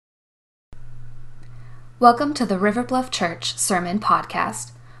Welcome to the River Bluff Church Sermon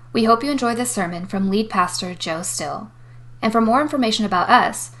Podcast. We hope you enjoy this sermon from lead pastor Joe Still. And for more information about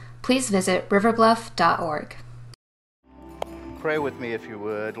us, please visit riverbluff.org. Pray with me if you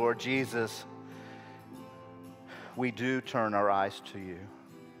would. Lord Jesus, we do turn our eyes to you.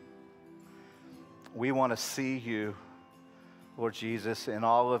 We want to see you, Lord Jesus, in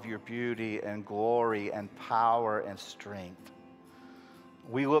all of your beauty and glory and power and strength.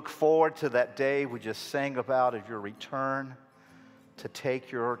 We look forward to that day we just sang about of your return to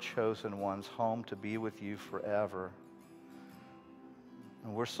take your chosen ones home to be with you forever.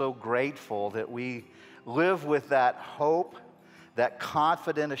 And we're so grateful that we live with that hope, that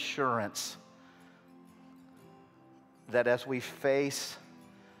confident assurance that as we face,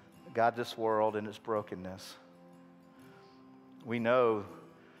 God, this world and its brokenness, we know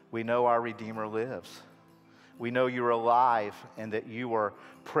our Redeemer lives. We know you're alive and that you are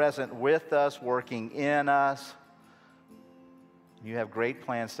present with us, working in us. You have great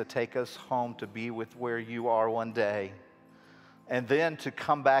plans to take us home to be with where you are one day. And then to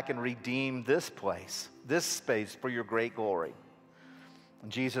come back and redeem this place, this space for your great glory.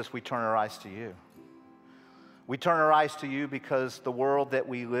 And Jesus, we turn our eyes to you. We turn our eyes to you because the world that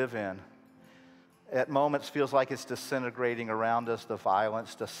we live in at moments feels like it's disintegrating around us, the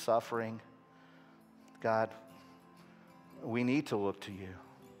violence, the suffering. God, we need to look to you.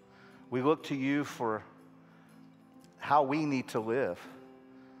 We look to you for how we need to live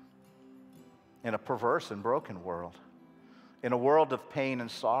in a perverse and broken world, in a world of pain and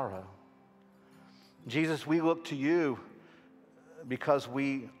sorrow. Jesus, we look to you because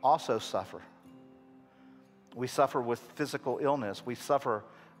we also suffer. We suffer with physical illness. We suffer,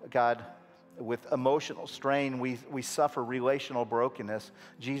 God, with emotional strain. We suffer relational brokenness.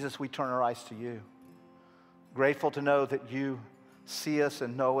 Jesus, we turn our eyes to you. Grateful to know that you see us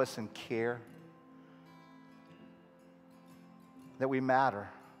and know us and care. That we matter.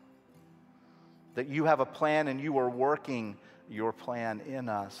 That you have a plan and you are working your plan in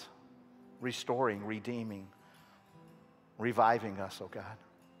us. Restoring, redeeming, reviving us, oh God.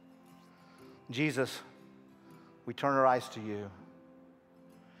 Jesus, we turn our eyes to you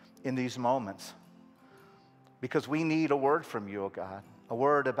in these moments because we need a word from you, oh God. A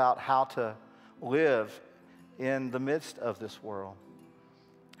word about how to live in the midst of this world,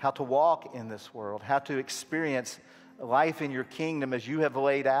 how to walk in this world, how to experience life in your kingdom as you have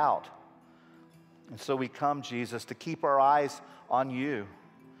laid out. And so we come, Jesus, to keep our eyes on you,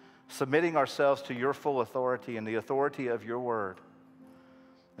 submitting ourselves to your full authority and the authority of your word.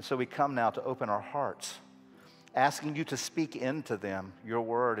 And so we come now to open our hearts, asking you to speak into them, your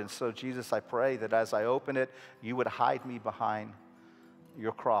word. And so, Jesus, I pray that as I open it, you would hide me behind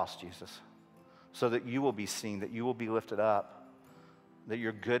your cross, Jesus, so that you will be seen, that you will be lifted up, that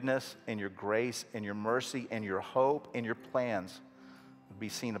your goodness and your grace and your mercy and your hope and your plans will be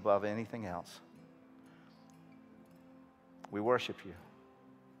seen above anything else. We worship you.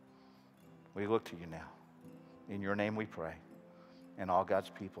 We look to you now. In your name we pray. And all God's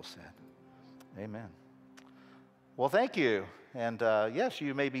people said, amen. Well, thank you. And yes,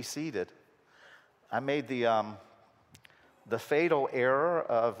 you may be seated. I made the fatal error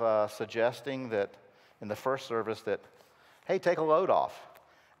of suggesting that in the first service that, hey, take a load off.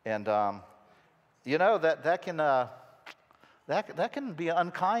 And, you know, that can be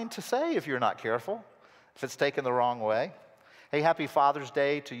unkind to say if you're not careful, if it's taken the wrong way. Hey, happy Father's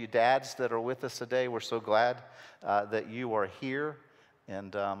Day to you dads that are with us today. We're so glad that you are here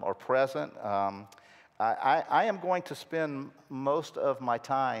and are present. I am going to spend most of my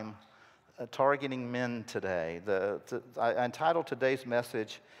time targeting men today. I entitled today's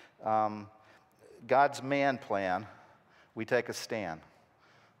message, God's Man Plan, We Take a Stand.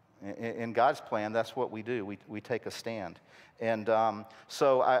 In God's plan, that's what we do. We take a stand. And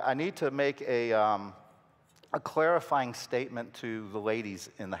so I need to make a clarifying statement to the ladies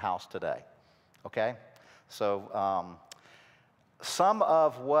in the house today, okay? So some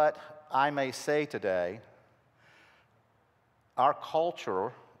of what I may say today, our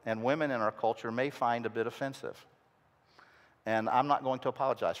culture and women in our culture may find a bit offensive. And I'm not going to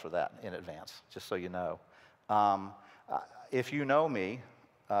apologize for that in advance, just so you know. If you know me,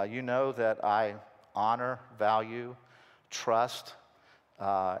 you know that I honor, value, trust,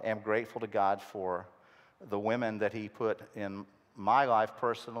 am grateful to God for the women that he put in my life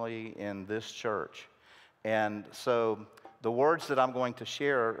personally in this church. And so the words that I'm going to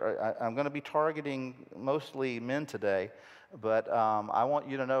share, I'm going to be targeting mostly men today, but I want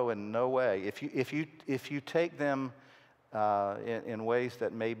you to know in no way, if you take them in ways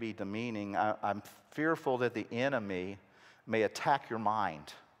that may be demeaning, I'm fearful that the enemy may attack your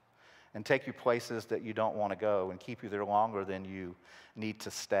mind and take you places that you don't want to go and keep you there longer than you need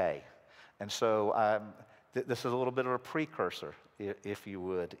to stay. And so this is a little bit of a precursor, if you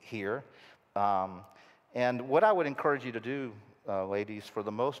would, here. And what I would encourage you to do, ladies, for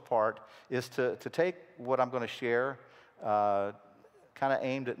the most part, is to take what I'm going to share, kind of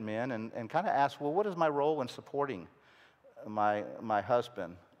aimed at men, and kind of ask, well, what is my role in supporting my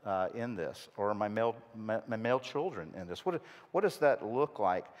husband in this, or my male children in this? What does that look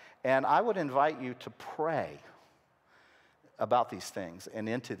like? And I would invite you to pray about these things and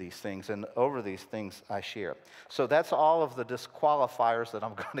into these things and over these things I share. So that's all of the disqualifiers that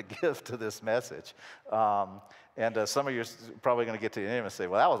I'm going to give to this message. And some of you are probably going to get to the end and say,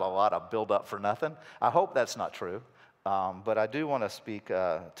 well, that was a lot of build up for nothing. I hope that's not true. But I do want to speak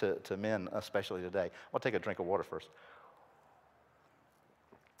to men, especially today. I'll take a drink of water first.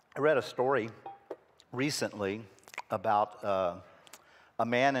 I read a story recently about a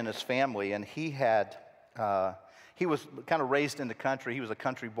man and his family, and he was kind of raised in the country. He was a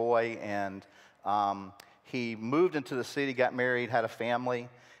country boy, and he moved into the city, got married, had a family,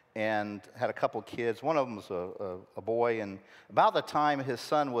 and had a couple kids. One of them was a boy, and about the time his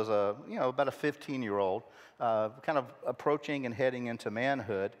son was about a 15-year-old, kind of approaching and heading into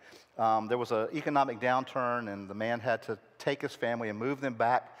manhood, there was an economic downturn, and the man had to take his family and move them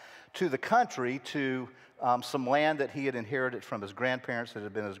back to the country to some land that he had inherited from his grandparents, that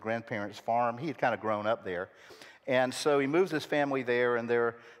had been his grandparents' farm. He had kind of grown up there. And so he moves his family there, and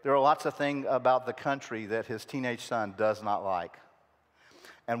there are lots of things about the country that his teenage son does not like.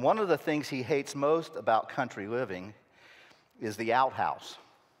 And one of the things he hates most about country living is the outhouse.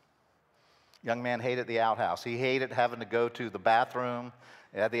 Young man hated the outhouse. He hated having to go to the bathroom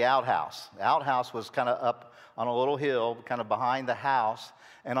at the outhouse. The outhouse was kind of up on a little hill, kind of behind the house.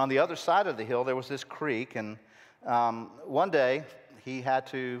 And on the other side of the hill, there was this creek. And one day, he had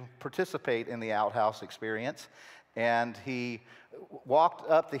to participate in the outhouse experience. And he walked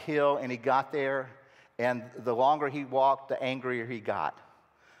up the hill, and he got there. And the longer he walked, the angrier he got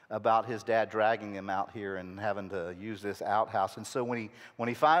about his dad dragging him out here and having to use this outhouse. And so when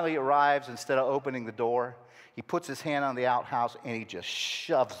he finally arrives, instead of opening the door, he puts his hand on the outhouse and he just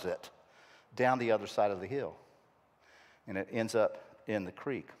shoves it down the other side of the hill. And it ends up in the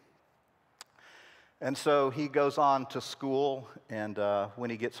creek. And so he goes on to school, and when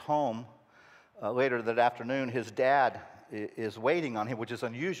he gets home later that afternoon, his dad is waiting on him, which is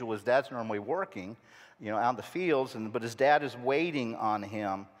unusual. His dad's normally working, out in the fields, but his dad is waiting on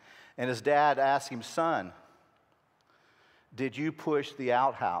him. And his dad asks him, son, did you push the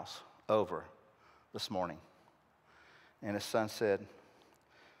outhouse over this morning? And his son said,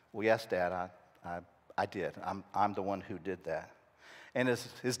 well, yes, Dad, I did. I'm the one who did that. And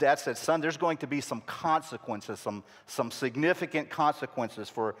his dad said, son, there's going to be some consequences, some significant consequences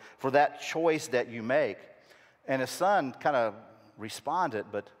for that choice that you make. And his son kind of responded,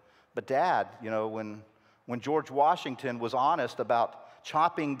 but Dad, when George Washington was honest about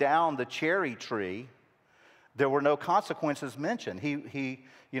chopping down the cherry tree, there were no consequences mentioned. He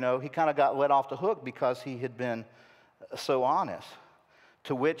kind of got let off the hook because he had been so honest.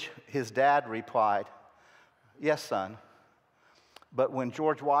 To which his dad replied, yes, son, but when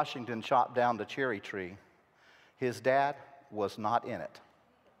George Washington chopped down the cherry tree, his dad was not in it.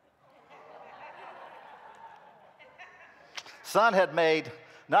 Son had made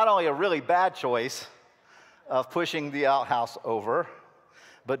not only a really bad choice of pushing the outhouse over,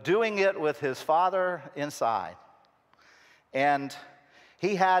 but doing it with his father inside. And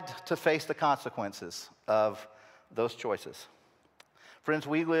he had to face the consequences of those choices. Friends,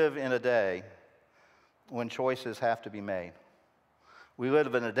 we live in a day when choices have to be made. We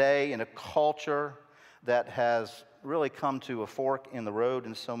live in a day, in a culture that has really come to a fork in the road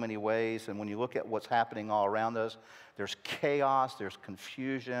in so many ways. And when you look at what's happening all around us, there's chaos, there's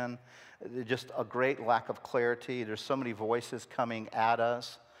confusion, just a great lack of clarity. There's so many voices coming at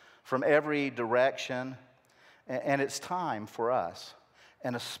us from every direction. And it's time for us,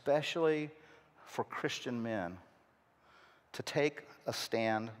 and especially for Christian men, to take a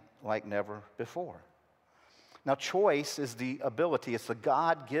stand like never before. Now, choice is the ability, it's the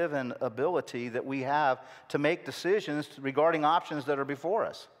God-given ability that we have to make decisions regarding options that are before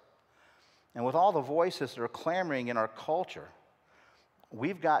us. And with all the voices that are clamoring in our culture,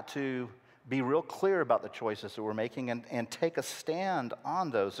 we've got to be real clear about the choices that we're making and take a stand on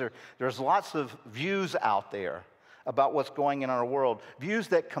those. There's lots of views out there about what's going in our world, views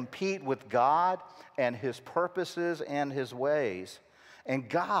that compete with God and His purposes and His ways. And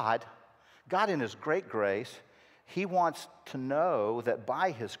God in His great grace, He wants to know that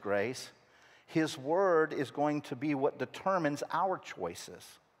by His grace, His word is going to be what determines our choices.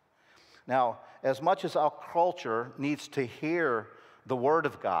 Now, as much as our culture needs to hear the Word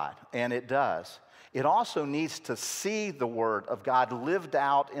of God, and it does, it also needs to see the Word of God lived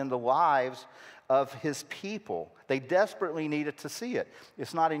out in the lives of His people. They desperately needed to see it.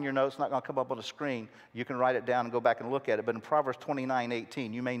 It's not in your notes, not going to come up on the screen. You can write it down and go back and look at it. But in Proverbs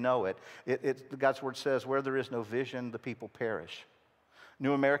 29:18, you may know it. God's Word says, where there is no vision, the people perish.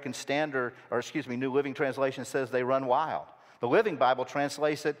 New American Standard, New Living Translation says they run wild. The Living Bible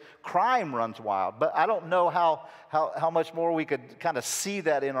translates it, crime runs wild. But I don't know how much more we could kind of see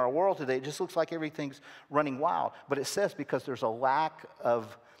that in our world today. It just looks like everything's running wild. But it says because there's a lack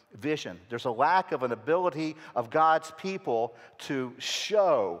of vision. There's a lack of an ability of God's people to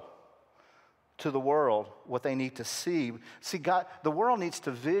show to the world what they need to see. See, the world needs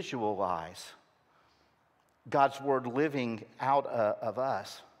to visualize God's Word living out of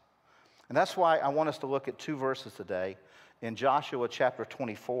us. And that's why I want us to look at two verses today in Joshua chapter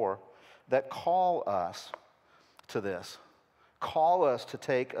 24 that call us to this, call us to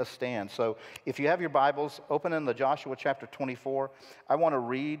take a stand. So if you have your Bibles, open in the Joshua chapter 24. I want to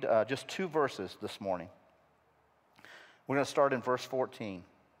read just two verses this morning. We're going to start in verse 14.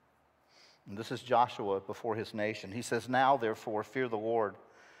 And this is Joshua before his nation. He says, "Now therefore fear the Lord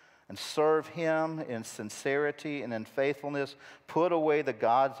and serve Him in sincerity and in faithfulness. Put away the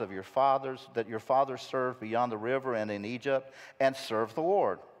gods of your fathers that your fathers served beyond the river and in Egypt, and serve the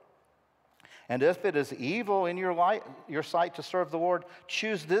Lord. And if it is evil in your sight to serve the Lord,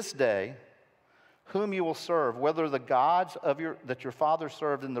 choose this day whom you will serve, whether the gods that your fathers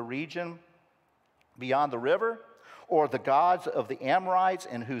served in the region beyond the river, or the gods of the Amorites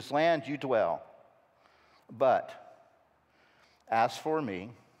in whose land you dwell. But as for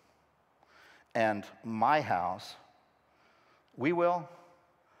me and my house, we will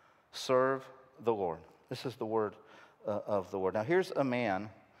serve the Lord." This is the word of the Lord. Now here's a man,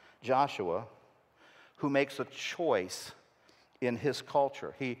 Joshua, who makes a choice in his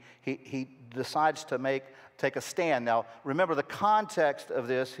culture. He decides to take a stand. Now, remember the context of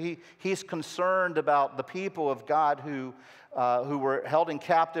this. He's concerned about the people of God who were held in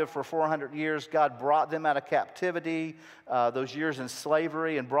captive for 400 years. God brought them out of captivity, those years in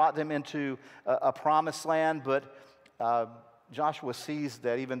slavery, and brought them into a promised land. But Joshua sees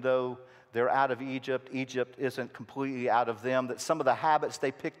that even though they're out of Egypt, Egypt isn't completely out of them, that some of the habits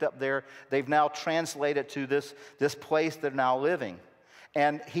they picked up there, they've now translated to this place they're now living.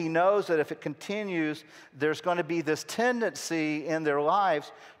 And he knows that if it continues, there's going to be this tendency in their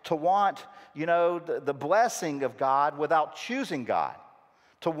lives to want, the blessing of God without choosing God,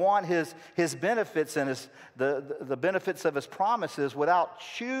 to want his benefits and the benefits of his promises without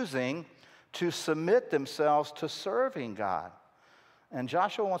choosing to submit themselves to serving God. And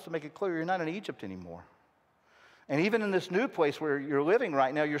Joshua wants to make it clear you're not in Egypt anymore. And even in this new place where you're living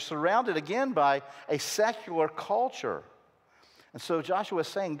right now, you're surrounded again by a secular culture. And so Joshua is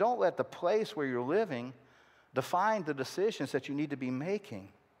saying, don't let the place where you're living define the decisions that you need to be making.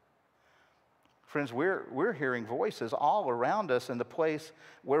 Friends, we're hearing voices all around us in the place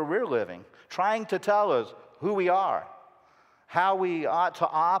where we're living, trying to tell us who we are, how we ought to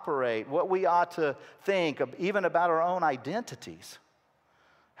operate, what we ought to think, even about our own identities,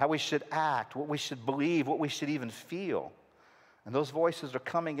 how we should act, what we should believe, what we should even feel. And those voices are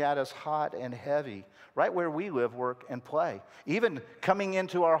coming at us hot and heavy, right where we live, work, and play. Even coming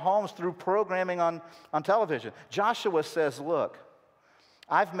into our homes through programming on television. Joshua says, look,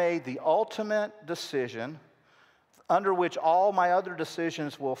 I've made the ultimate decision under which all my other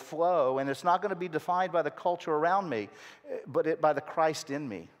decisions will flow, and it's not going to be defined by the culture around me, but by the Christ in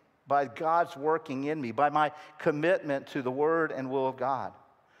me, by God's working in me, by my commitment to the Word and will of God.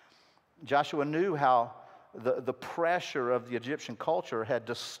 Joshua knew how the pressure of the Egyptian culture had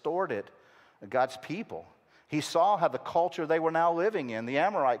distorted God's people. He saw how the culture they were now living in, the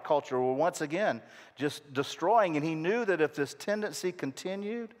Amorite culture, were once again just destroying, and he knew that if this tendency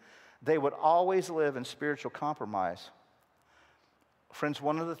continued, they would always live in spiritual compromise. Friends,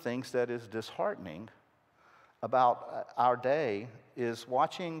 one of the things that is disheartening about our day is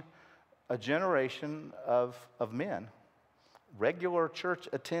watching a generation of men, regular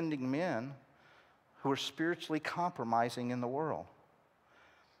church-attending men, who are spiritually compromising in the world.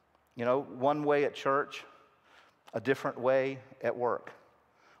 One way at church, a different way at work.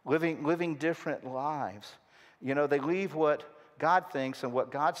 Living different lives. They leave what God thinks and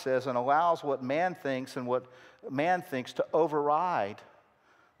what God says and allows what man thinks and what man thinks to override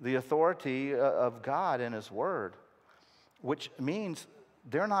the authority of God and His Word, which means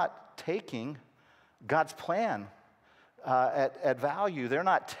they're not taking God's plan at value. They're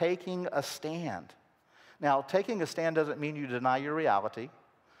not taking a stand. Now, taking a stand doesn't mean you deny your reality.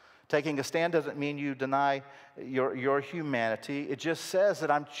 Taking a stand doesn't mean you deny your humanity. It just says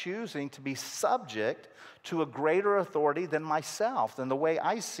that I'm choosing to be subject to a greater authority than myself, than the way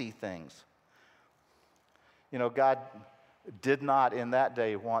I see things. You know, God did not in that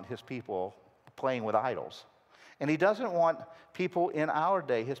day want his people playing with idols. And he doesn't want people in our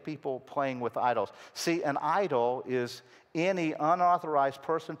day, his people, playing with idols. See, an idol is any unauthorized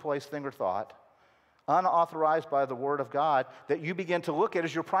person, place, thing, or thought, unauthorized by the Word of God, that you begin to look at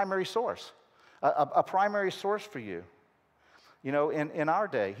as your primary source, a primary source for you. You know, in our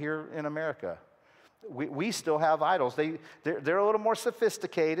day, here in America, we still have idols. They're a little more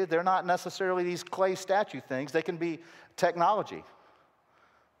sophisticated. They're not necessarily these clay statue things. They can be technology.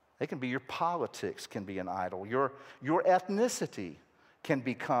 They can be your politics can be an idol. Your ethnicity can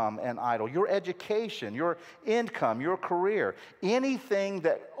become an idol. Your education, your income, your career, anything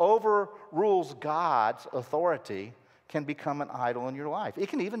that overrules God's authority can become an idol in your life. It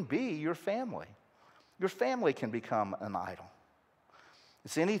can even be your family. Your family can become an idol.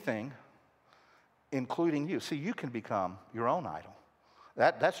 It's anything, including you. See, you can become your own idol.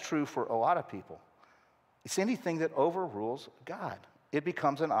 That's true for a lot of people. It's anything that overrules God. It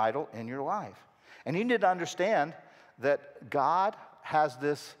becomes an idol in your life. And you need to understand that God has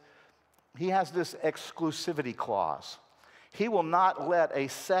this exclusivity clause. He will not let a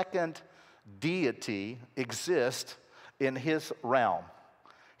second deity exist in his realm.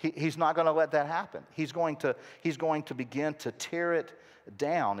 He's not going to let that happen. He's going to begin to tear it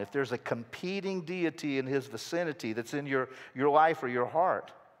down. If there's a competing deity in his vicinity that's in your life or your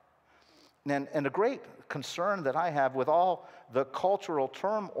heart. And a great concern that I have with all the cultural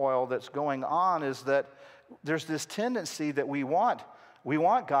turmoil that's going on is that there's this tendency that we want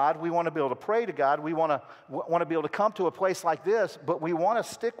God, we want to be able to pray to God, we want to be able to come to a place like this, but we want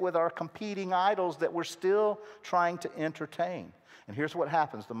to stick with our competing idols that we're still trying to entertain. And here's what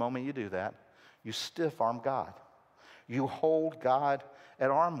happens the moment you do that. You stiff-arm God. You hold God at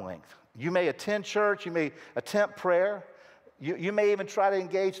arm's length. You may attend church, you may attempt prayer, you may even try to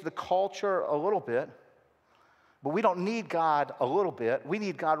engage the culture a little bit, but we don't need God a little bit. We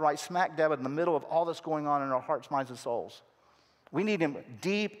need God right smack dab in the middle of all that's going on in our hearts, minds, and souls. We need him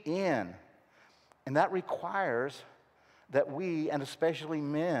deep in. And that requires that we, and especially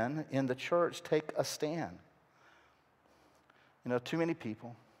men in the church, take a stand. You know, too many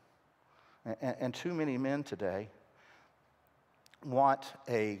people and too many men today want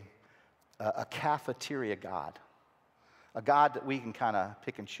a cafeteria God. A God that we can kind of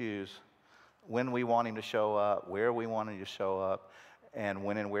pick and choose when we want him to show up, where we want him to show up, and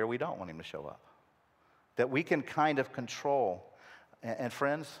when and where we don't want him to show up. That we can kind of control. And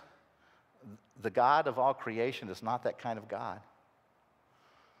friends, the God of all creation is not that kind of God.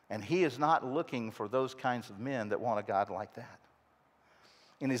 And he is not looking for those kinds of men that want a God like that.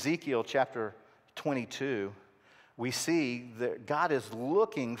 In Ezekiel chapter 22, we see that God is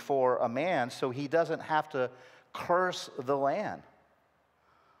looking for a man so he doesn't have to curse the land.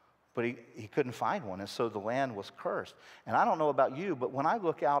 But he couldn't find one, and so the land was cursed. And I don't know about you, but when I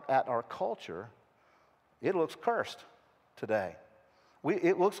look out at our culture, it looks cursed today.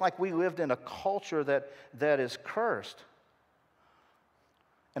 It looks like we lived in a culture that is cursed.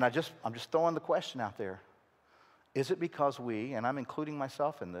 And I'm just throwing the question out there. Is it because we, and I'm including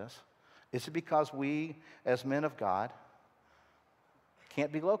myself in this, is it because we as men of God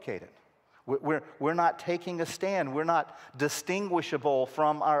can't be located? We're not taking a stand. We're not distinguishable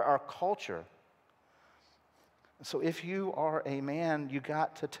from our culture. So if you are a man, you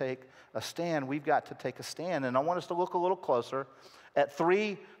got to take a stand. We've got to take a stand. And I want us to look a little closer at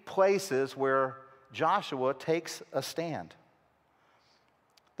 3 places where Joshua takes a stand.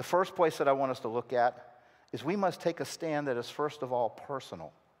 The first place that I want us to look at is we must take a stand that is first of all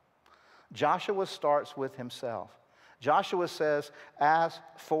personal. Joshua starts with himself. Joshua says, as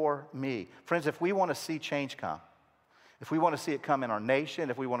for me. Friends, if we want to see change come, if we want to see it come in our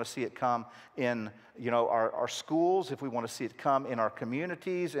nation, if we want to see it come in our schools, if we want to see it come in our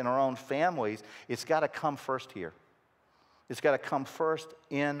communities, in our own families, it's got to come first here. It's got to come first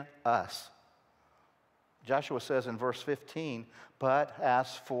in us. Joshua says in verse 15, but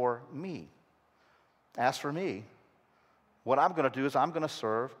as for me, what I'm going to do is I'm going to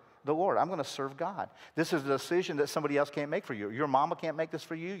serve the Lord. I'm going to serve God. This is a decision that somebody else can't make for you. Your mama can't make this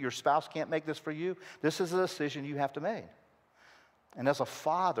for you. Your spouse can't make this for you. This is a decision you have to make. And as a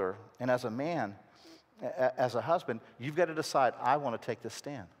father and as a man, as a husband, you've got to decide, I want to take this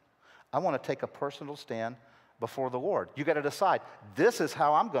stand. I want to take a personal stand before the Lord. You've got to decide, this is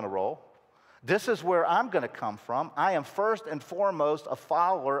how I'm going to roll. This is where I'm going to come from. I am first and foremost a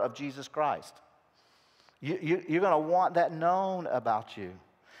follower of Jesus Christ. You're going to want that known about you.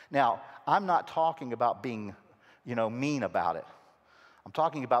 Now, I'm not talking about being, mean about it. I'm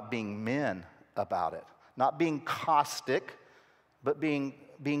talking about being men about it. Not being caustic, but being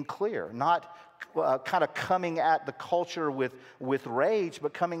clear. Not kind of coming at the culture with rage,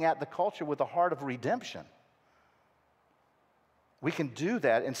 but coming at the culture with a heart of redemption. We can do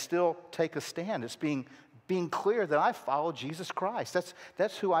that and still take a stand. It's being clear that I follow Jesus Christ.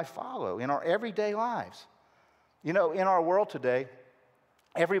 That's who I follow in our everyday lives. In our world today,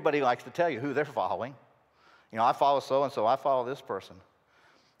 everybody likes to tell you who they're following. I follow so-and-so, I follow this person.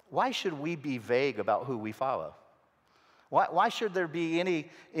 Why should we be vague about who we follow? Why should there be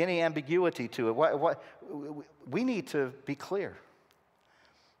any ambiguity to it? We need to be clear.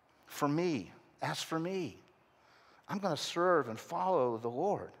 For me, as for me, I'm going to serve and follow the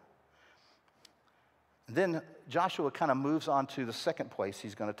Lord. And then Joshua kind of moves on to the second place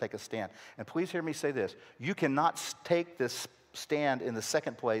he's going to take a stand. And please hear me say this. You cannot take this stand in the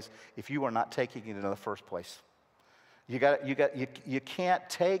second place if you are not taking it in the first place. You can't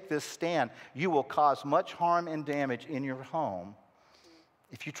take this stand. You will cause much harm and damage in your home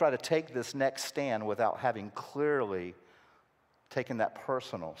if you try to take this next stand without having clearly taken that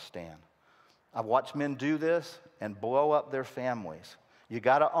personal stand. I've watched men do this and blow up their families. You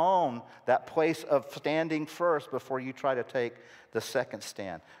got to own that place of standing first before you try to take the second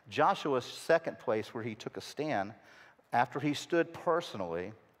stand. Joshua's second place where he took a stand, after he stood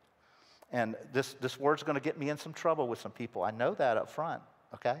personally, and this word's going to get me in some trouble with some people. I know that up front,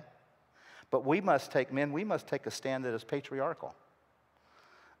 okay? But we must take a stand that is patriarchal.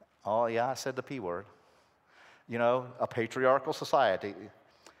 Oh, yeah, I said the P word. A patriarchal society.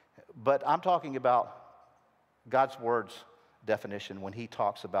 But I'm talking about God's word's definition when he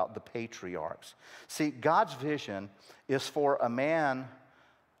talks about the patriarchs. See, God's vision is for a man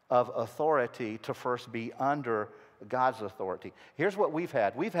of authority to first be under God's authority. Here's what we've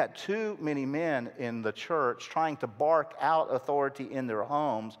had. We've had too many men in the church trying to bark out authority in their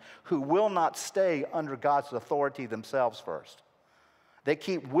homes who will not stay under God's authority themselves first. They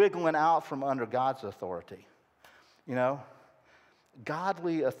keep wiggling out from under God's authority.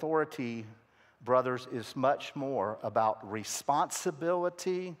 Godly authority, brothers, is much more about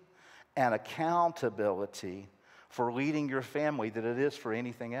responsibility and accountability for leading your family than it is for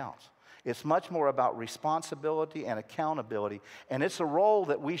anything else. It's much more about responsibility and accountability, and it's a role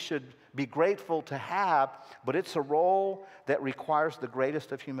that we should be grateful to have, but it's a role that requires the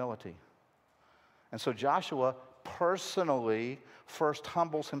greatest of humility. And so Joshua personally first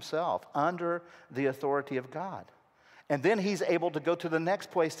humbles himself under the authority of God. And then he's able to go to the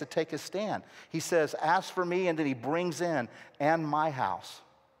next place to take his stand. He says, as for me, and then he brings in, and my house.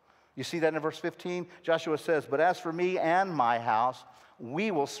 You see that in verse 15? Joshua says, but as for me and my house,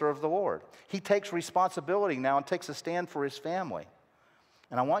 we will serve the Lord. He takes responsibility now and takes a stand for his family.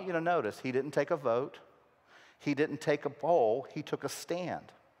 And I want you to notice, he didn't take a vote. He didn't take a poll. He took a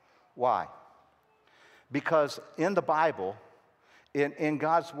stand. Why? Because in the Bible, in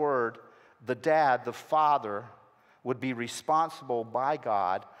God's word, the dad, the father, would be responsible by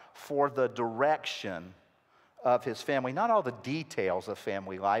God for the direction of his family. Not all the details of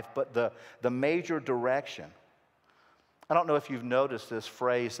family life, but the major direction. I don't know if you've noticed this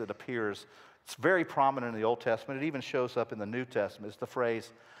phrase that appears. It's very prominent in the Old Testament. It even shows up in the New Testament. It's the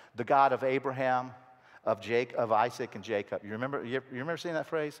phrase, the God of Abraham, of Isaac, and Jacob. You remember seeing that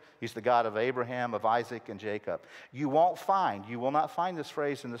phrase? He's the God of Abraham, of Isaac, and Jacob. You will not find this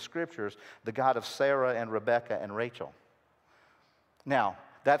phrase in the Scriptures, the God of Sarah and Rebekah and Rachel. Now,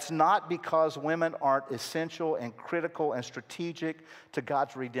 that's not because women aren't essential and critical and strategic to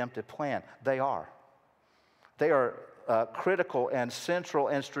God's redemptive plan. They are. They are critical and central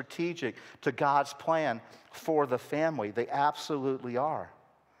and strategic to God's plan for the family. They absolutely are.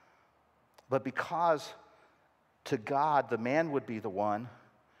 But because to God, the man would be the one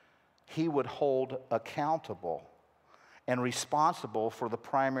he would hold accountable and responsible for the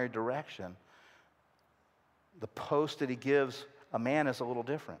primary direction, the post that he gives a man is a little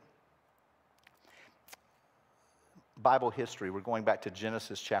different. Bible history, we're going back to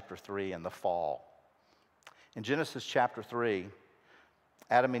Genesis chapter 3 and the fall. In Genesis chapter 3,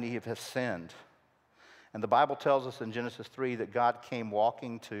 Adam and Eve have sinned. And the Bible tells us in Genesis 3 that God came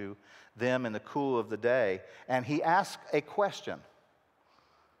walking to them in the cool of the day, and he asked a question.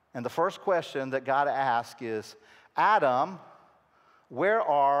 And the first question that God asked is, Adam, where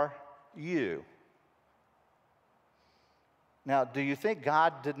are you? Now, do you think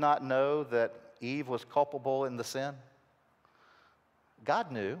God did not know that Eve was culpable in the sin?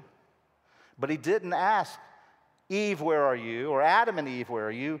 God knew, but he didn't ask, Eve, where are you? Or Adam and Eve, where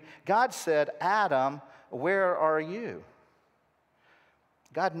are you? God said, Adam, where are you?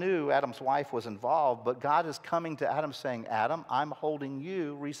 God knew Adam's wife was involved, but God is coming to Adam saying, Adam, I'm holding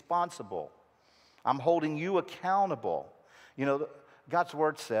you responsible. I'm holding you accountable. You know, God's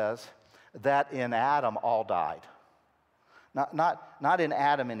word says that in Adam all died. Not in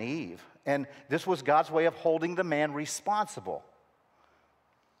Adam and Eve. And this was God's way of holding the man responsible.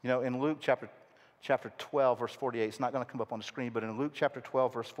 You know, in Luke chapter 12, verse 48, it's not going to come up on the screen, but in Luke chapter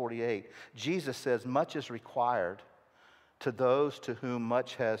 12, verse 48, Jesus says, much is required to those to whom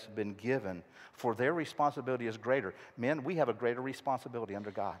much has been given, for their responsibility is greater. Men, we have a greater responsibility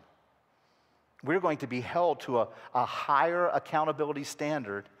under God. We're going to be held to a higher accountability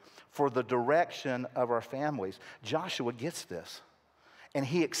standard for the direction of our families. Joshua gets this. And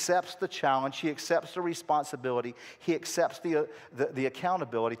he accepts the challenge, he accepts the responsibility, he accepts the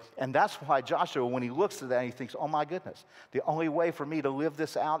accountability. And that's why Joshua, when he looks at that, he thinks, oh my goodness, the only way for me to live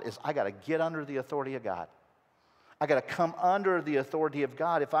this out is I got to get under the authority of God. I got to come under the authority of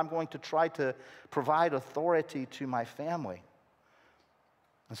God if I'm going to try to provide authority to my family.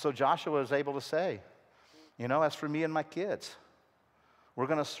 And so Joshua is able to say, you know, as for me and my kids, we're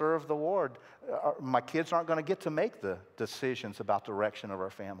going to serve the Lord. My kids aren't going to get to make the decisions about the direction of our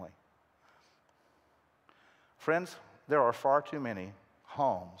family. Friends, there are far too many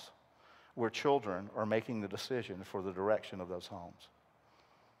homes where children are making the decision for the direction of those homes.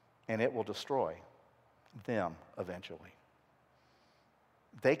 And it will destroy them eventually.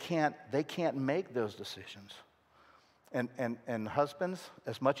 They can't make those decisions. And husbands,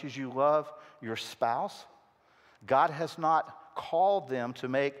 as much as you love your spouse, God has not called them to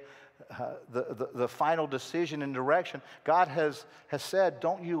make the final decision and direction. God has said,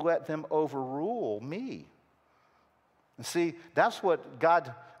 don't you let them overrule me. And see, that's what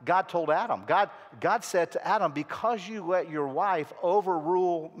God told Adam. God said to Adam, because you let your wife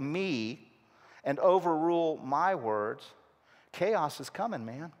overrule me and overrule my words, chaos is coming,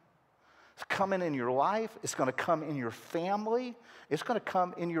 man. It's coming in your life. It's going to come in your family. It's going to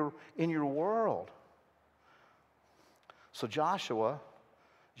come in your world. So Joshua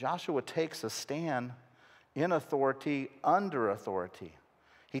takes a stand in authority, under authority.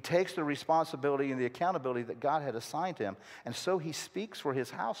 He takes the responsibility and the accountability that God had assigned him. And so he speaks for his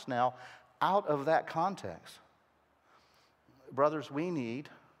house now out of that context. Brothers, we need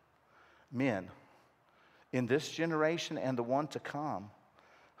men in this generation and the one to come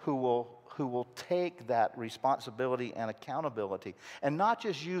who will take that responsibility and accountability and not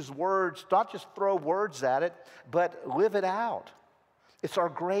just use words, not just throw words at it, but live it out. It's our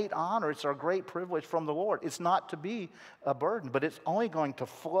great honor. It's our great privilege from the Lord. It's not to be a burden, but it's only going to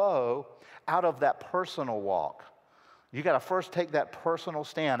flow out of that personal walk. You got to first take that personal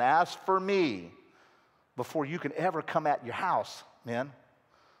stand. As for me, before you can ever come at your house, man,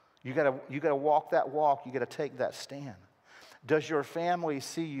 you got to walk that walk. You got to take that stand. Does your family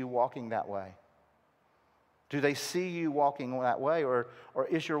see you walking that way? Do they see you walking that way? Or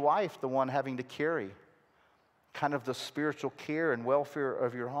is your wife the one having to carry kind of the spiritual care and welfare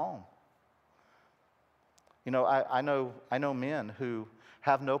of your home? You know, I know men who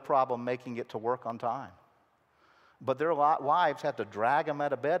have no problem making it to work on time. But their wives have to drag them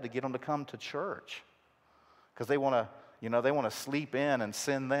out of bed to get them to come to church because they want to sleep in and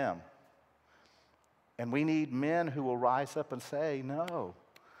send them. And we need men who will rise up and say, no,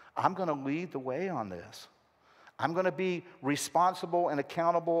 I'm going to lead the way on this. I'm going to be responsible and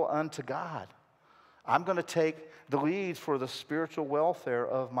accountable unto God. I'm going to take the lead for the spiritual welfare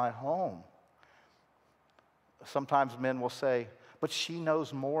of my home. Sometimes men will say, but she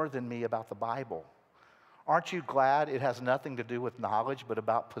knows more than me about the Bible. Aren't you glad it has nothing to do with knowledge, but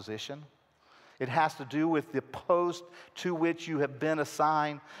about position? It has to do with the post to which you have been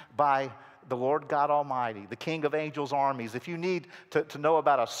assigned by the Lord God Almighty, the King of angels' armies. If you need to know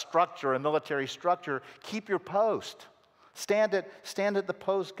about a structure, a military structure, keep your post. Stand at the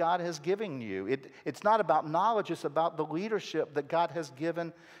post God has given you. It's not about knowledge, it's about the leadership that God has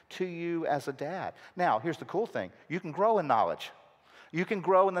given to you as a dad. Now, here's the cool thing. You can grow in knowledge. You can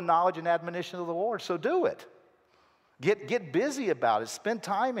grow in the knowledge and admonition of the Lord, so do it. Get busy about it. Spend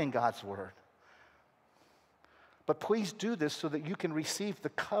time in God's Word. But please do this so that you can receive the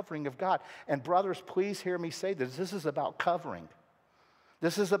covering of God. And brothers, please hear me say this. This is about covering.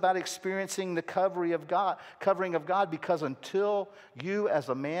 This is about experiencing the covering of God, because until you as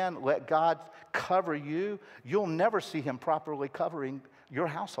a man let God cover you, you'll never see him properly covering your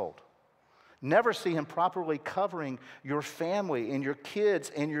household. Never see him properly covering your family and your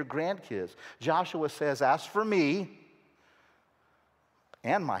kids and your grandkids. Joshua says, as for me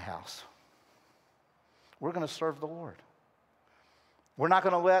and my house, we're going to serve the Lord. We're not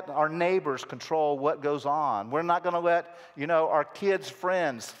going to let our neighbors control what goes on. We're not going to let, our kids'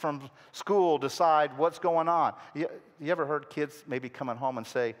 friends from school decide what's going on. You ever heard kids maybe coming home and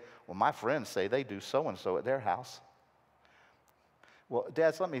say, well, my friends say they do so-and-so at their house? Well,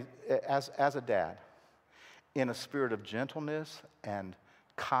 dads, let me, as a dad, in a spirit of gentleness and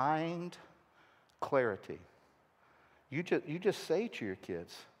kind clarity, you just say to your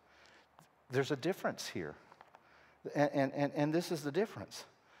kids, there's a difference here. And this is the difference.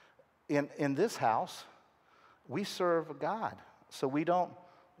 In this house, we serve God. So we don't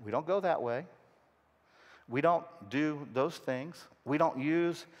go that way. We don't do those things. We don't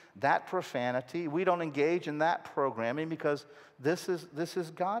use that profanity. We don't engage in that programming because this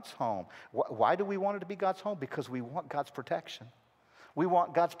is God's home. Why do we want it to be God's home? Because we want God's protection. We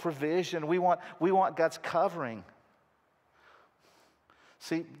want God's provision. We want God's covering.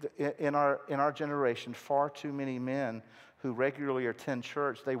 See, in our generation, far too many men who regularly attend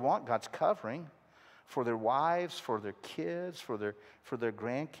church, they want God's covering for their wives, for their kids, for their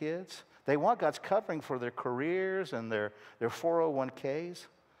grandkids. They want God's covering for their careers and their 401ks,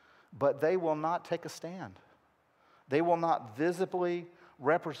 but they will not take a stand. They will not visibly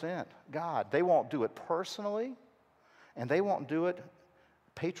represent God. They won't do it personally, and they won't do it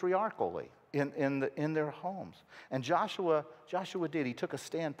patriarchally in their homes. And Joshua did. He took a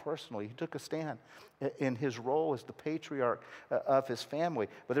stand personally. He took a stand in his role as the patriarch of his family.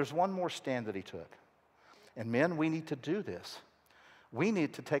 But there's one more stand that he took. And men, we need to do this. We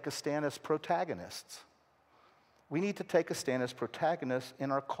need to take a stand as protagonists. We need to take a stand as protagonists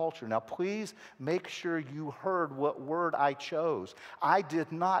in our culture. Now, please make sure you heard what word I chose. I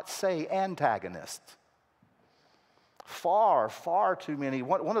did not say antagonists. Far, far too many.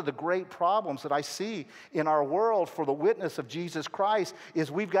 One of the great problems that I see in our world for the witness of Jesus Christ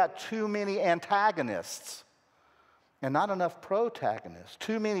is we've got too many antagonists and not enough protagonists.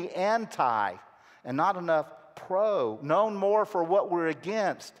 Too many anti and not enough pro. Known more for what we're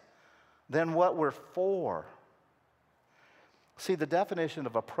against than what we're for. See, the definition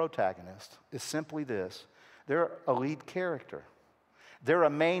of a protagonist is simply this. They're a lead character. They're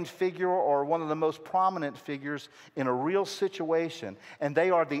a main figure or one of the most prominent figures in a real situation, and they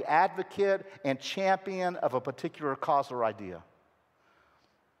are the advocate and champion of a particular cause or idea.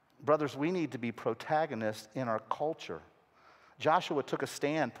 Brothers, we need to be protagonists in our culture. Joshua took a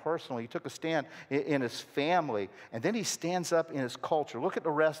stand personally. He took a stand in his family, and then he stands up in his culture. Look at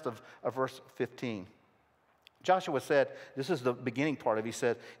the rest of verse 15. Joshua said, this is the beginning part of it, he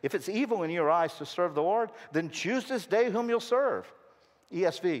said, if it's evil in your eyes to serve the Lord, then choose this day whom you'll serve.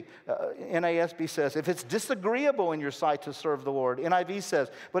 NASB says, if it's disagreeable in your sight to serve the Lord. NIV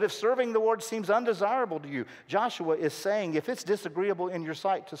says, but if serving the Lord seems undesirable to you. Joshua is saying, if it's disagreeable in your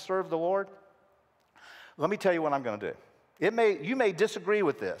sight to serve the Lord, let me tell you what I'm going to do. You may disagree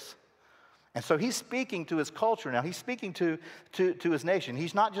with this. And so he's speaking to his culture now. He's speaking to his nation.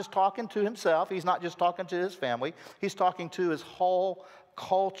 He's not just talking to himself. He's not just talking to his family. He's talking to his whole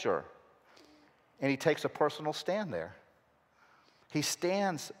culture. And he takes a personal stand there. He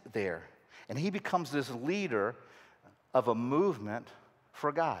stands there, and he becomes this leader of a movement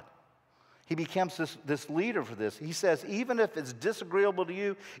for God. He becomes this leader for this. He says, even if it's disagreeable to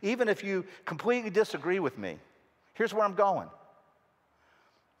you, even if you completely disagree with me, here's where I'm going.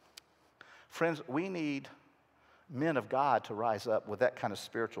 Friends, we need men of God to rise up with that kind of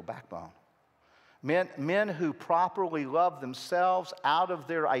spiritual backbone. Men who properly love themselves out of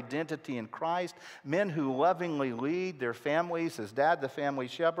their identity in Christ, men who lovingly lead their families as dad, the family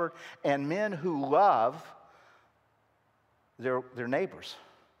shepherd, and men who love their neighbors,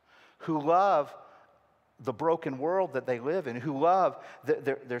 who love the broken world that they live in, who love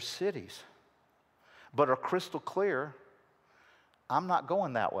their cities, but are crystal clear, I'm not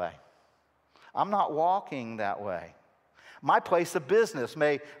going that way. I'm not walking that way. My place of business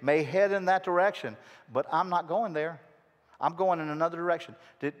may head in that direction, but I'm not going there. I'm going in another direction.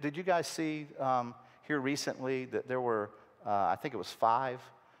 Did you guys see here recently that there were, I think it was 5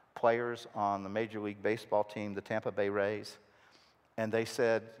 players on the Major League Baseball team, the Tampa Bay Rays, and they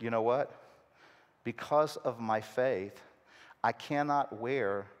said, you know what? Because of my faith, I cannot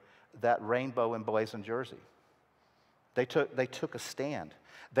wear that rainbow emblazoned jersey. They took a stand.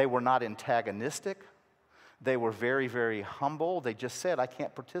 They were not antagonistic. They were very, very humble. They just said, I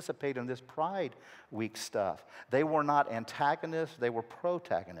can't participate in this Pride Week stuff. They were not antagonists. They were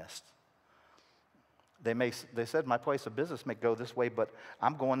protagonists. They said, my place of business may go this way, but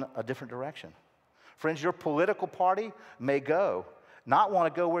I'm going a different direction. Friends, your political party may not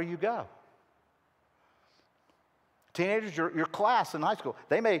want to go where you go. Teenagers, your class in high school,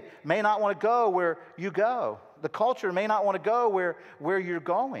 they may not want to go where you go. The culture may not want to go where you're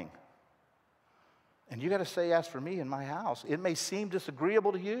going. And you got to say, as for me and my house, it may seem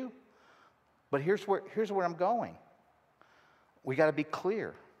disagreeable to you, but here's where I'm going. We got to be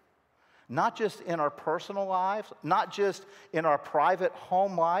clear. Not just in our personal lives, not just in our private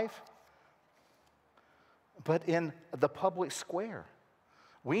home life, but in the public square.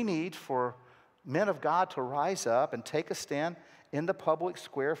 We need for men of God to rise up and take a stand in the public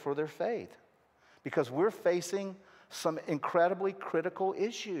square for their faith, because we're facing some incredibly critical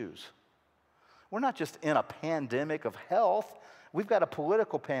issues. We're not just in a pandemic of health. We've got a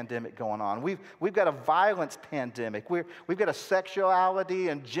political pandemic going on. We've got a violence pandemic. We've got a sexuality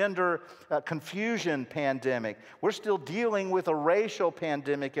and gender confusion pandemic. We're still dealing with a racial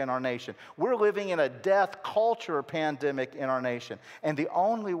pandemic in our nation. We're living in a death culture pandemic in our nation. And the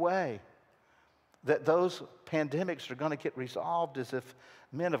only way that those pandemics are going to get resolved is if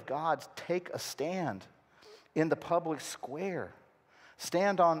men of God take a stand in the public square.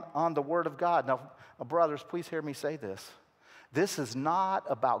 Stand on the Word of God. Now, brothers, please hear me say this. This is not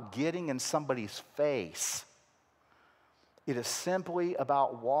about getting in somebody's face. It is simply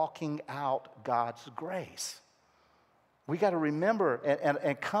about walking out God's grace. We got to remember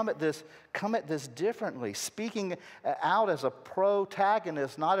and come at this differently. Speaking out as a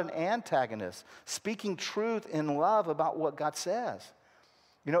protagonist, not an antagonist. Speaking truth in love about what God says.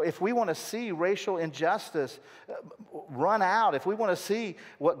 You know, if we want to see racial injustice run out, if we want to see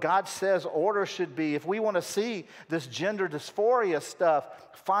what God says order should be, if we want to see this gender dysphoria stuff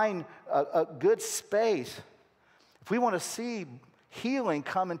find a good space, if we want to see healing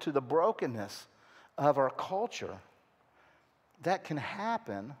come into the brokenness of our culture, that can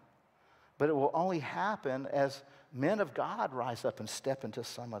happen, but it will only happen as men of God rise up and step into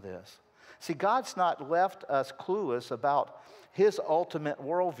some of this. See, God's not left us clueless about His ultimate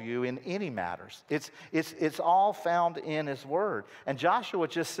worldview in any matters. It's all found in His Word. And Joshua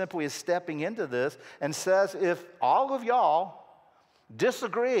just simply is stepping into this and says, if all of y'all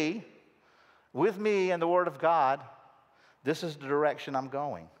disagree with me and the Word of God, this is the direction I'm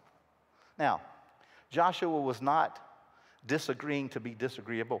going. Now, Joshua was not disagreeing to be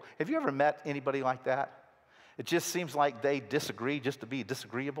disagreeable. Have you ever met anybody like that? It just seems like they disagree just to be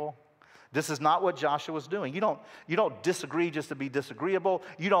disagreeable. This is not what Joshua was doing. You don't disagree just to be disagreeable.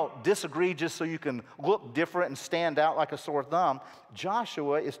 You don't disagree just so you can look different and stand out like a sore thumb.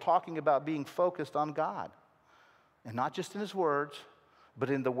 Joshua is talking about being focused on God. And not just in his words, but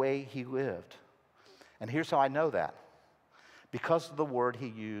in the way he lived. And here's how I know that. Because of the word he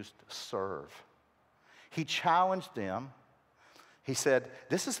used, serve. He challenged them. He said,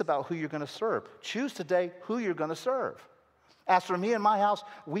 this is about who you're going to serve. Choose today who you're going to serve. As for me and my house,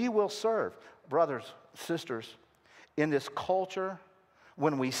 we will serve. Brothers, sisters, in this culture,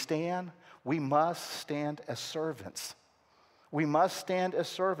 when we stand, we must stand as servants. We must stand as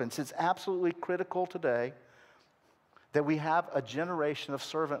servants. It's absolutely critical today that we have a generation of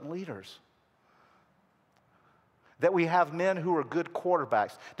servant leaders. That we have men who are good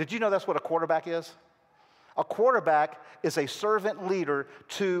quarterbacks. Did you know that's what a quarterback is? A quarterback is a servant leader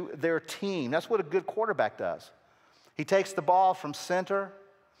to their team. That's what a good quarterback does. He takes the ball from center.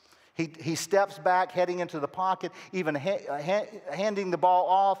 He steps back, heading into the pocket, even handing the ball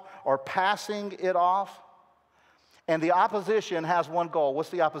off or passing it off. And the opposition has one goal. What's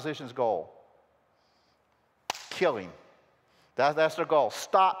the opposition's goal? Kill him. That's their goal.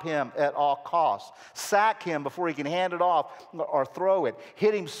 Stop him at all costs. Sack him before he can hand it off or throw it.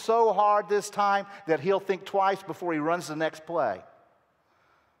 Hit him so hard this time that he'll think twice before he runs the next play.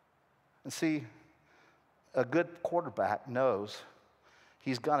 And see, a good quarterback knows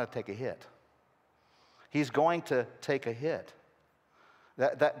he's going to take a hit. He's going to take a hit.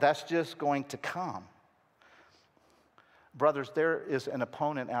 That's just going to come. Brothers, there is an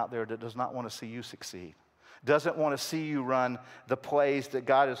opponent out there that does not want to see you succeed. Doesn't want to see you run the plays that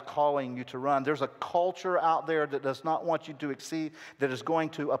God is calling you to run. There's a culture out there that does not want you to exceed, that is going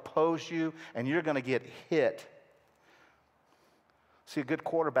to oppose you, and you're going to get hit. See, a good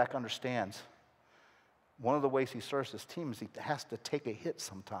quarterback understands one of the ways he serves his team is he has to take a hit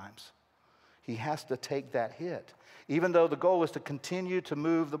sometimes. He has to take that hit. Even though the goal is to continue to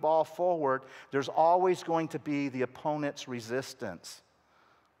move the ball forward, there's always going to be the opponent's resistance.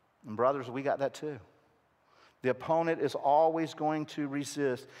 And brothers, we got that too. The opponent is always going to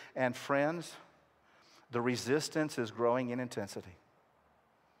resist. And friends, the resistance is growing in intensity.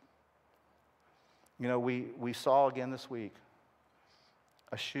 You know, we saw again this week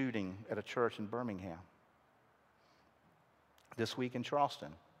a shooting at a church in Birmingham. This week in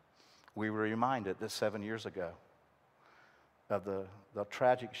Charleston, we were reminded that 7 years ago of the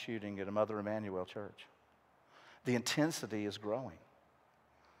tragic shooting at a Mother Emanuel church. The intensity is growing.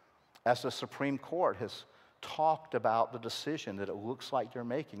 As the Supreme Court has talked about the decision that it looks like they're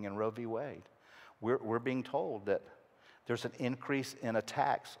making in Roe v. Wade, we're being told that there's an increase in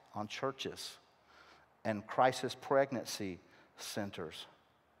attacks on churches and crisis pregnancy centers.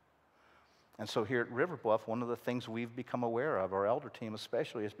 And so here at River Bluff, one of the things we've become aware of, our elder team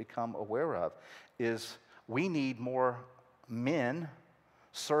especially has become aware of, is we need more men,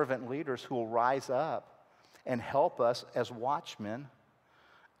 servant leaders who will rise up and help us as watchmen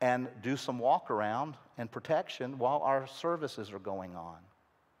and do some walk around and protection while our services are going on.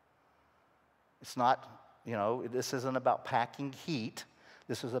 It's not, this isn't about packing heat.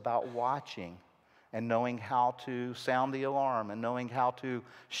 This is about watching and knowing how to sound the alarm and knowing how to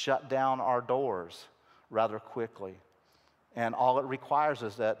shut down our doors rather quickly. And all it requires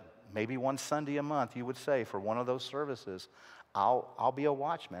is that maybe one Sunday a month you would say for one of those services, I'll be a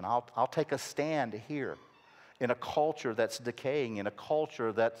watchman. I'll take a stand here in a culture that's decaying, in a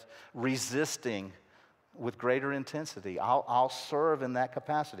culture that's resisting with greater intensity. I'll serve in that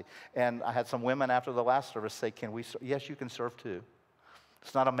capacity. And I had some women after the last service say, can we serve? Yes, you can serve too.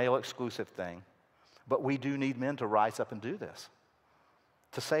 It's not a male exclusive thing. But we do need men to rise up and do this,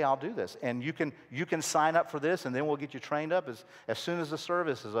 to say, I'll do this. And you can sign up for this, and then we'll get you trained up as soon as the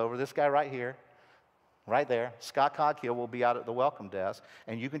service is over. This guy right here, right there, Scott Coghill, will be out at the welcome desk,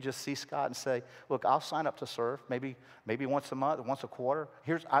 and you can just see Scott and say, look, I'll sign up to serve, maybe once a month, once a quarter.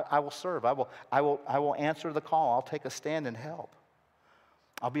 I will serve. I will answer the call. I'll take a stand and help.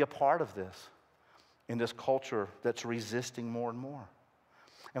 I'll be a part of this in this culture that's resisting more and more.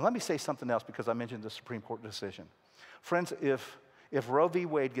 And let me say something else because I mentioned the Supreme Court decision. Friends, if Roe v.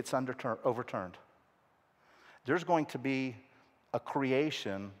 Wade gets overturned, there's going to be a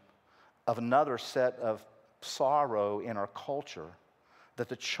creation of another set of sorrow in our culture that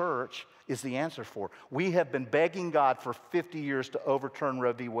the church is the answer for. We have been begging God for 50 years to overturn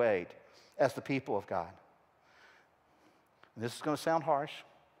Roe v. Wade as the people of God. And this is going to sound harsh,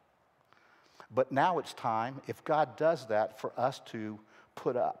 but now it's time, if God does that, for us to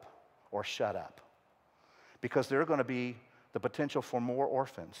put up or shut up. Because there are going to be the potential for more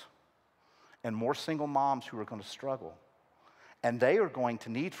orphans and more single moms who are going to struggle. And they are going to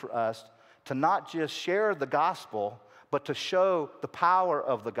need for us to not just share the gospel, but to show the power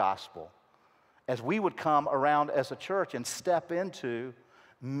of the gospel as we would come around as a church and step into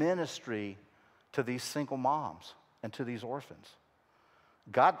ministry to these single moms and to these orphans.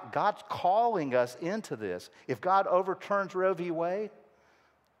 God's calling us into this. If God overturns Roe v. Wade,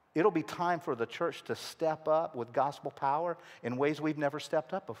 it'll be time for the church to step up with gospel power in ways we've never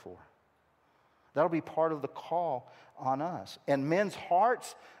stepped up before. That'll be part of the call on us. And men's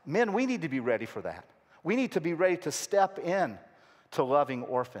hearts, men, we need to be ready for that. We need to be ready to step in to loving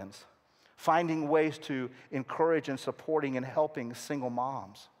orphans, finding ways to encourage and supporting and helping single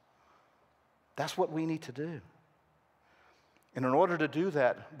moms. That's what we need to do. And in order to do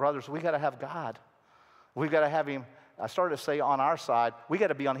that, brothers, we got to have God. We've got to have Him. I started to say on our side, we got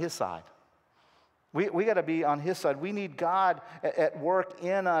to be on His side. We got to be on His side. We need God at work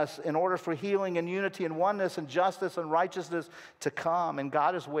in us in order for healing and unity and oneness and justice and righteousness to come. And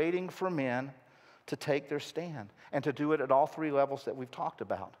God is waiting for men to take their stand and to do it at all three levels that we've talked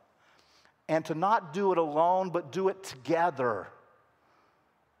about. And to not do it alone, but do it together.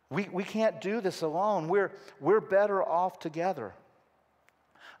 We can't do this alone. We're better off together.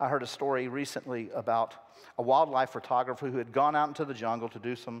 I heard a story recently about a wildlife photographer who had gone out into the jungle to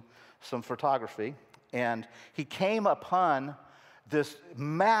do some photography, and he came upon this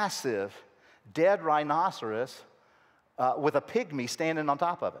massive dead rhinoceros with a pygmy standing on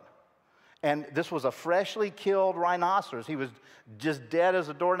top of it. And this was a freshly killed rhinoceros. He was just dead as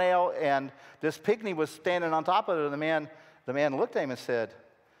a doornail, and this pygmy was standing on top of it. And the man looked at him and said,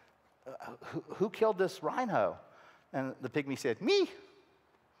 who killed this rhino? And the pygmy said, me.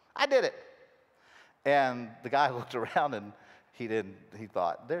 I did it. And the guy looked around and he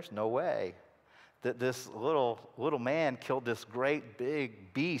thought, there's no way that this little man killed this great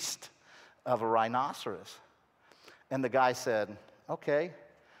big beast of a rhinoceros. And the guy said, okay,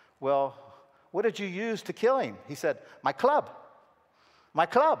 well, what did you use to kill him? He said, my club. My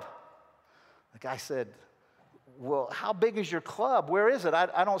club. The guy said, well, how big is your club? Where is it?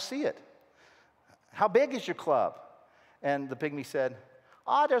 I don't see it. How big is your club? And the pygmy said,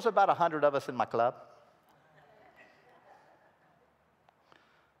 there's about 100 of us in my club.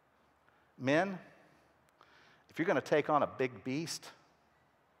 Men, if you're going to take on a big beast,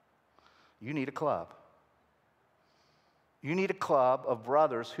 you need a club. You need a club of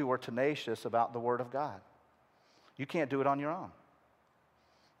brothers who are tenacious about the Word of God. You can't do it on your own.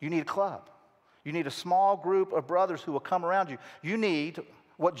 You need a club. You need a small group of brothers who will come around you. You need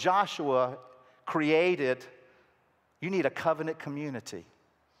what Joshua created. You need a covenant community.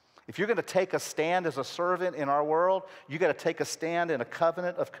 If you're going to take a stand as a servant in our world, you got to take a stand in a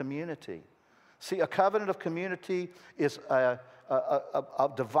covenant of community. See, a covenant of community is a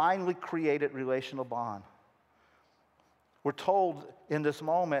divinely created relational bond. We're told in this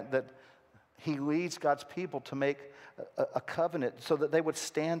moment that he leads God's people to make a covenant so that they would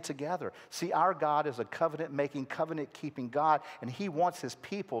stand together. See, our God is a covenant-making, covenant-keeping God, and he wants his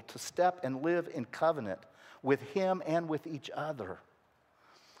people to step and live in covenant with him and with each other.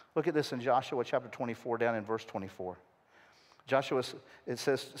 Look at this in Joshua chapter 24, down in verse 24. Joshua, it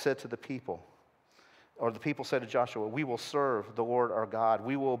said to the people, or the people said to Joshua, "We will serve the Lord our God.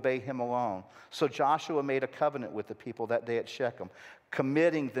 We will obey him alone." So Joshua made a covenant with the people that day at Shechem,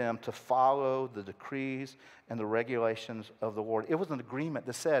 committing them to follow the decrees and the regulations of the Lord. It was an agreement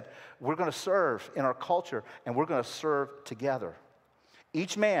that said, we're going to serve in our culture, and we're going to serve together.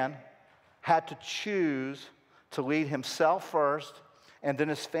 Each man had to choose to lead himself first and then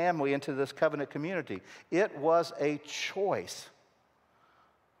his family into this covenant community. It was a choice.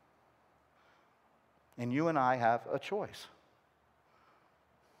 And you and I have a choice.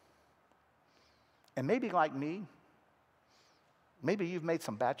 And maybe like me, maybe you've made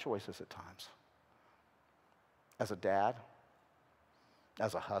some bad choices at times. As a dad,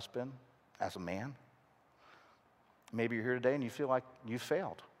 as a husband, as a man. Maybe you're here today and you feel like you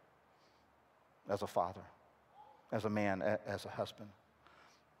failed as a father, as a man, as a husband.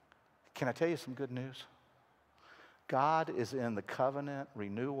 Can I tell you some good news? God is in the covenant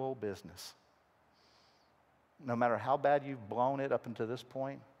renewal business. No matter how bad you've blown it up until this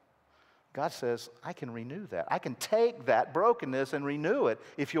point, God says, I can renew that. I can take that brokenness and renew it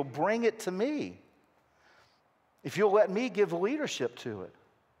if you'll bring it to me. If you'll let me give leadership to it.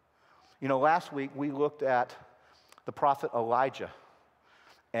 You know, last week we looked at the prophet Elijah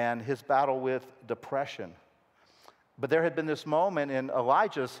and his battle with depression. But there had been this moment in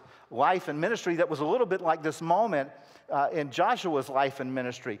Elijah's life and ministry that was a little bit like this moment in Joshua's life and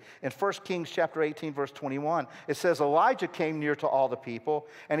ministry. In 1 Kings chapter 18, verse 21, it says, Elijah came near to all the people,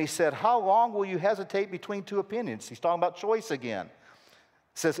 and he said, how long will you hesitate between two opinions? He's talking about choice again. It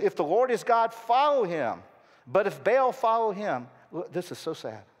says, if the Lord is God, follow him. But if Baal, follow him. Look, this is so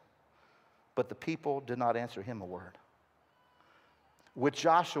sad. But the people did not answer him a word. With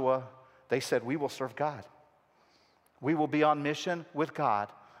Joshua, they said, we will serve God. We will be on mission with God.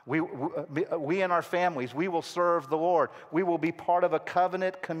 We and our families, we will serve the Lord. We will be part of a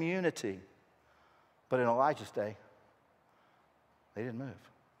covenant community. But in Elijah's day, they didn't move.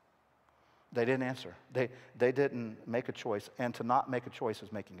 They didn't answer. They didn't make a choice. And to not make a choice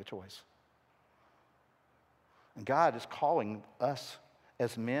is making a choice. And God is calling us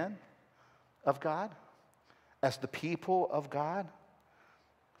as men of God, as the people of God,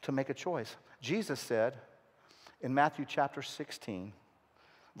 to make a choice. Jesus said in Matthew chapter 16,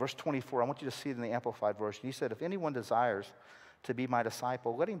 verse 24, I want you to see it in the Amplified Version. He said, if anyone desires to be my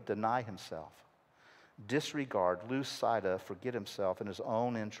disciple, let him deny himself, disregard, lose sight of, forget himself in his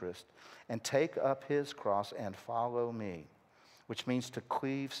own interest, and take up his cross and follow me, which means to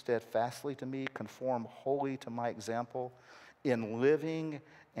cleave steadfastly to me, conform wholly to my example in living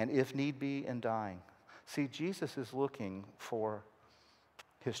and, if need be, in dying. See, Jesus is looking for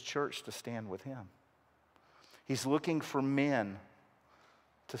his church to stand with him. He's looking for men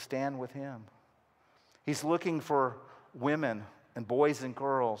to stand with him. He's looking for women and boys and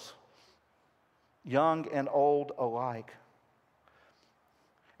girls, young and old alike.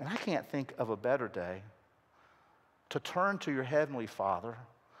 And I can't think of a better day to turn to your Heavenly Father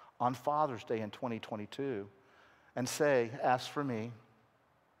on Father's Day in 2022 and say, as for me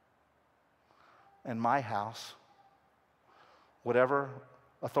and my house, whatever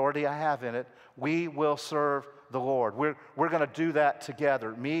authority I have in it, we will serve the Lord. We're going to do that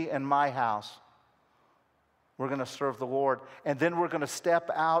together, me and my house. We're going to serve the Lord. And then we're going to step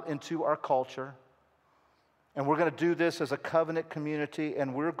out into our culture, and we're going to do this as a covenant community,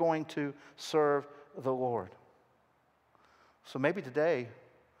 and we're going to serve the Lord. So maybe today,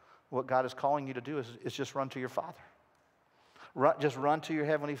 what God is calling you to do is just run to your Father. Just run to your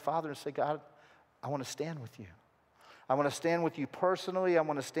Heavenly Father and say, God, I want to stand with you. I want to stand with you personally. I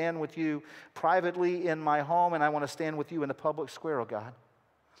want to stand with you privately in my home, and I want to stand with you in the public square, oh God.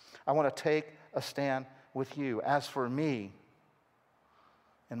 I want to take a stand with you. As for me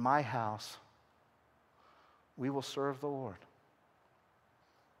and my house, we will serve the Lord.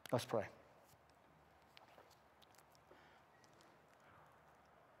 Let's pray.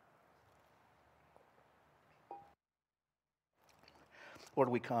 Lord,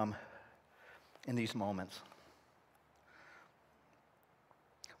 we come in these moments,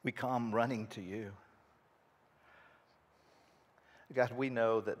 we come running to you. God, we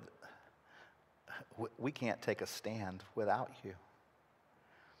know that we can't take a stand without you.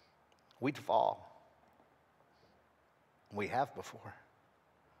 We'd fall. We have before.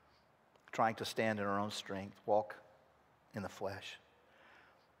 Trying to stand in our own strength, walk in the flesh.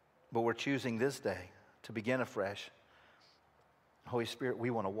 But we're choosing this day to begin afresh. Holy Spirit, we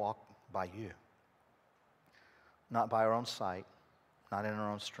want to walk by you. Not by our own sight, not in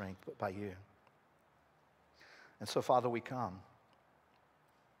our own strength, but by you. And so, Father, we come.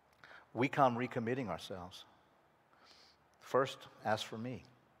 We come recommitting ourselves. First, as for me.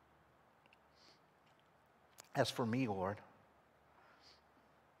 As for me, Lord,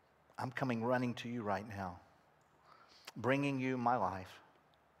 I'm coming running to you right now, bringing you my life,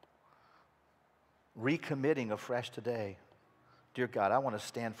 recommitting afresh today. Dear God, I want to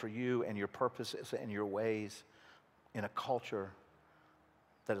stand for you and your purposes and your ways in a culture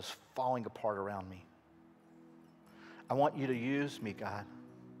that is falling apart around me. I want you to use me, God.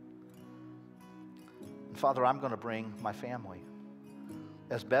 And Father, I'm going to bring my family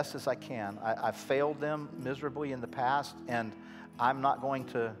as best as I can. I've failed them miserably in the past, and I'm not going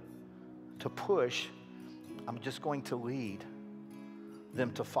to push. I'm just going to lead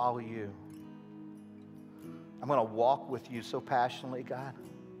them to follow you. I'm going to walk with you so passionately, God,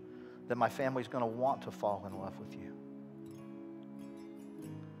 that my family's going to want to fall in love with you.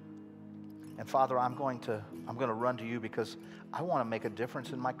 And Father, I'm going to run to you because I want to make a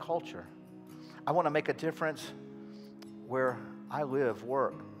difference in my culture. I want to make a difference where I live,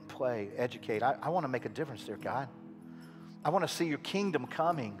 work, play, educate. I want to make a difference there, God. I want to see your kingdom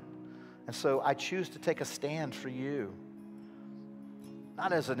coming. And so I choose to take a stand for you.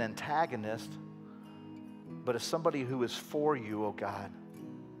 Not as an antagonist, but as somebody who is for you, oh God.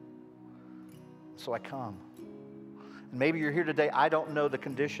 So I come. And maybe you're here today. I don't know the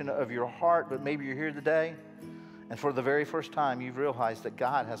condition of your heart, but maybe you're here today, and for the very first time, you've realized that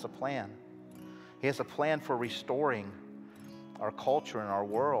God has a plan. He has a plan for restoring our culture and our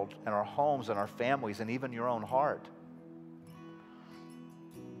world and our homes and our families and even your own heart.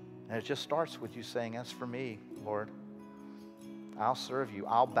 And it just starts with you saying, as for me, Lord, I'll serve you.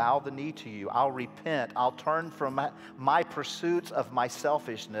 I'll bow the knee to you. I'll repent. I'll turn from my pursuits of my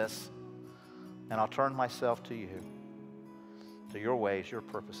selfishness, and I'll turn myself to you, to your ways, your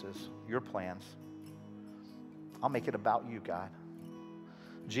purposes, your plans. I'll make it about you, God.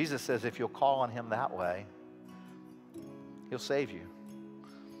 Jesus says if you'll call on him that way, he'll save you.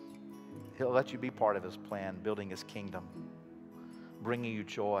 He'll let you be part of his plan, building his kingdom, bringing you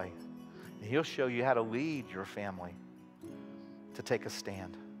joy. And he'll show you how to lead your family to take a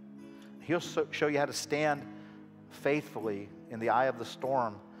stand. He'll show you how to stand faithfully in the eye of the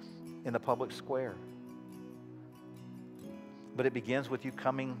storm in the public square. But it begins with you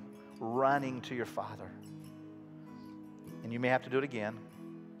coming running to your Father. And you may have to do it again.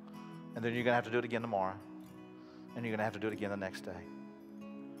 And then you're going to have to do it again tomorrow. And you're going to have to do it again the next day.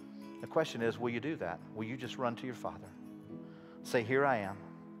 The question is, will you do that? Will you just run to your Father? Say, here I am.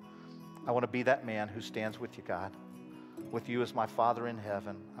 I want to be that man who stands with you, God. With you as my Father in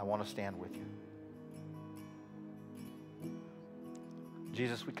heaven, I want to stand with you.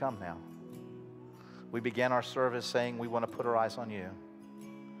 Jesus, we come now. We began our service saying we want to put our eyes on you.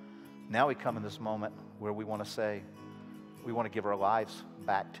 Now we come in this moment where we want to say, we want to give our lives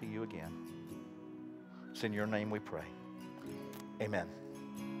back to you again. It's in your name we pray. Amen.